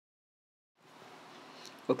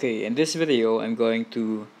Okay, in this video, I'm going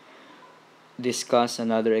to discuss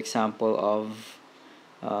another example of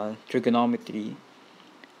trigonometry.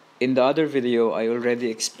 In the other video, I already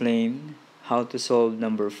explained how to solve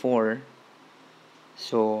number 4.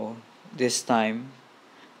 So this time,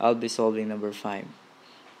 I'll be solving number 5.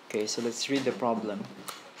 Okay, so let's read the problem.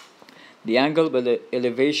 The angle by the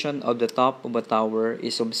elevation of the top of a tower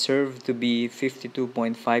is observed to be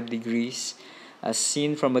 52.5 degrees as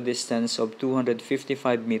seen from a distance of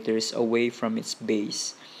 255 meters away from its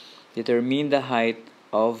base. Determine the height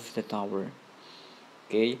of the tower.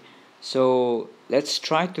 Okay, so let's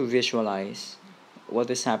try to visualize what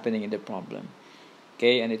is happening in the problem.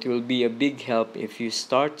 Okay, and it will be a big help if you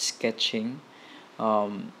start sketching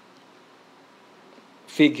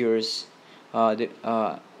figures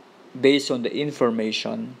based on the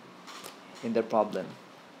information in the problem.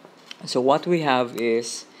 So what we have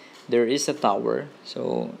is there is a tower.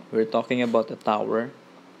 So we're talking about a tower.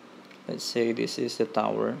 Let's say this is the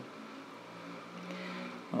tower.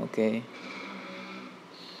 Okay.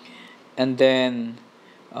 And then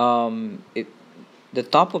the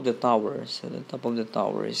top of the tower. So the top of the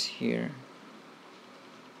tower is here.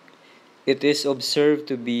 It is observed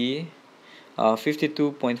to be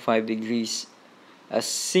 52.5 degrees as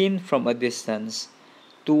seen from a distance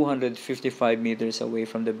 255 meters away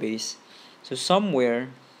from the base. So somewhere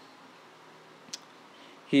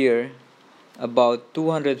here, about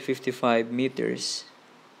 255 meters,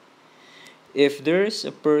 if there's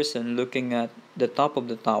a person looking at the top of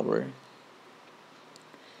the tower,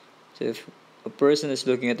 so if a person is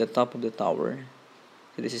looking at the top of the tower,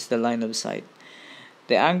 so this is the line of sight,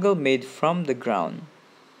 the angle made from the ground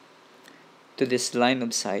to this line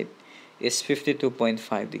of sight is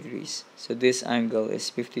 52.5 degrees. So this angle is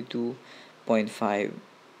 52.5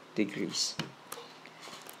 degrees.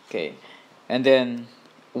 Okay, and then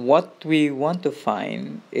what we want to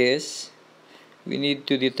find is we need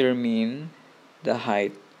to determine the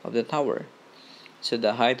height of the tower. So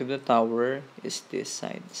the height of the tower is this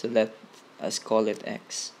side. So let us call it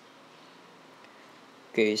x.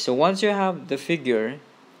 Okay, so once you have the figure,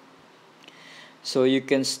 so you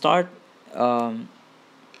can start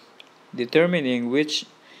determining which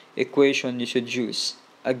equation you should use.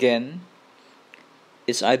 Again,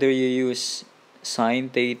 it's either you use sine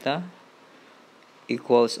theta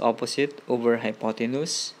equals opposite over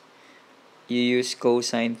hypotenuse, you use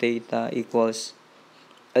cosine theta equals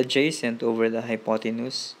adjacent over the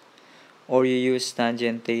hypotenuse, or you use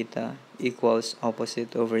tangent theta equals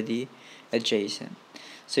opposite over the adjacent.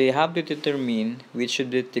 So you have to determine which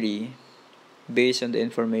of the three based on the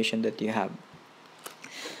information that you have.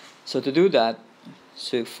 So to do that,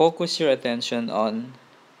 so focus your attention on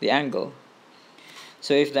the angle.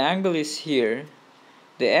 So if the angle is here,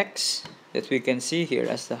 the x that we can see here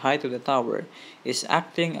as the height of the tower is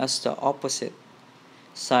acting as the opposite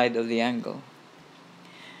side of the angle.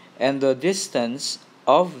 And the distance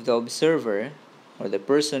of the observer, or the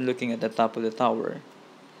person looking at the top of the tower,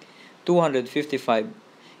 255,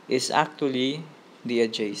 is actually the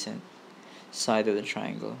adjacent side of the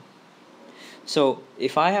triangle. So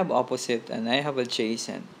if I have opposite and I have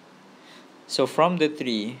adjacent, so from the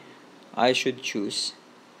three, I should choose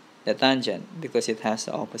the tangent because it has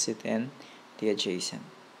the opposite and the adjacent.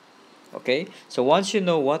 Okay, so once you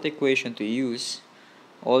know what equation to use,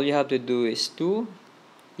 all you have to do is to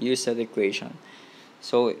use that equation.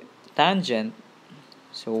 So tangent,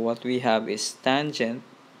 so what we have is tangent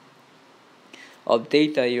of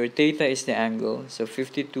theta. Your theta is the angle, so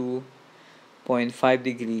 52.5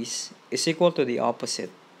 degrees is equal to the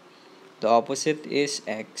opposite. The opposite is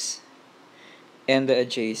x and the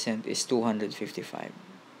adjacent is 255.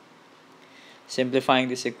 Simplifying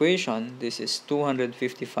this equation, this is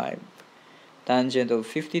 255 tangent of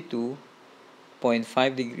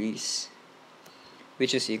 52.5 degrees,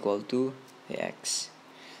 which is equal to the x.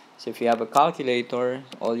 So if you have a calculator,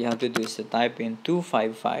 all you have to do is to type in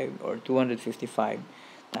 255 or 255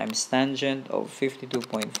 times tangent of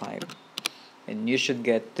 52.5, and you should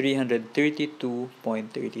get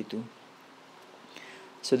 332.32.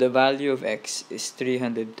 So the value of x is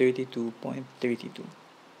 332.32.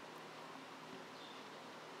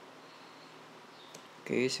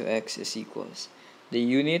 Okay, so x is equals, the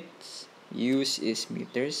units used is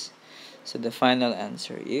meters, so the final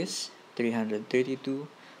answer is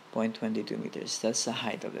 332.22 meters. That's the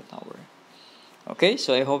height of the tower. Okay,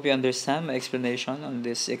 so I hope you understand my explanation on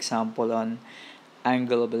this example on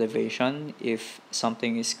angle of elevation. If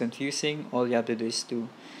something is confusing, all you have to do is to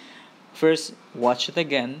first watch it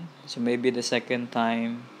again, so maybe the second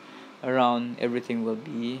time around everything will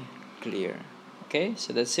be clear. Okay,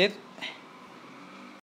 so that's it.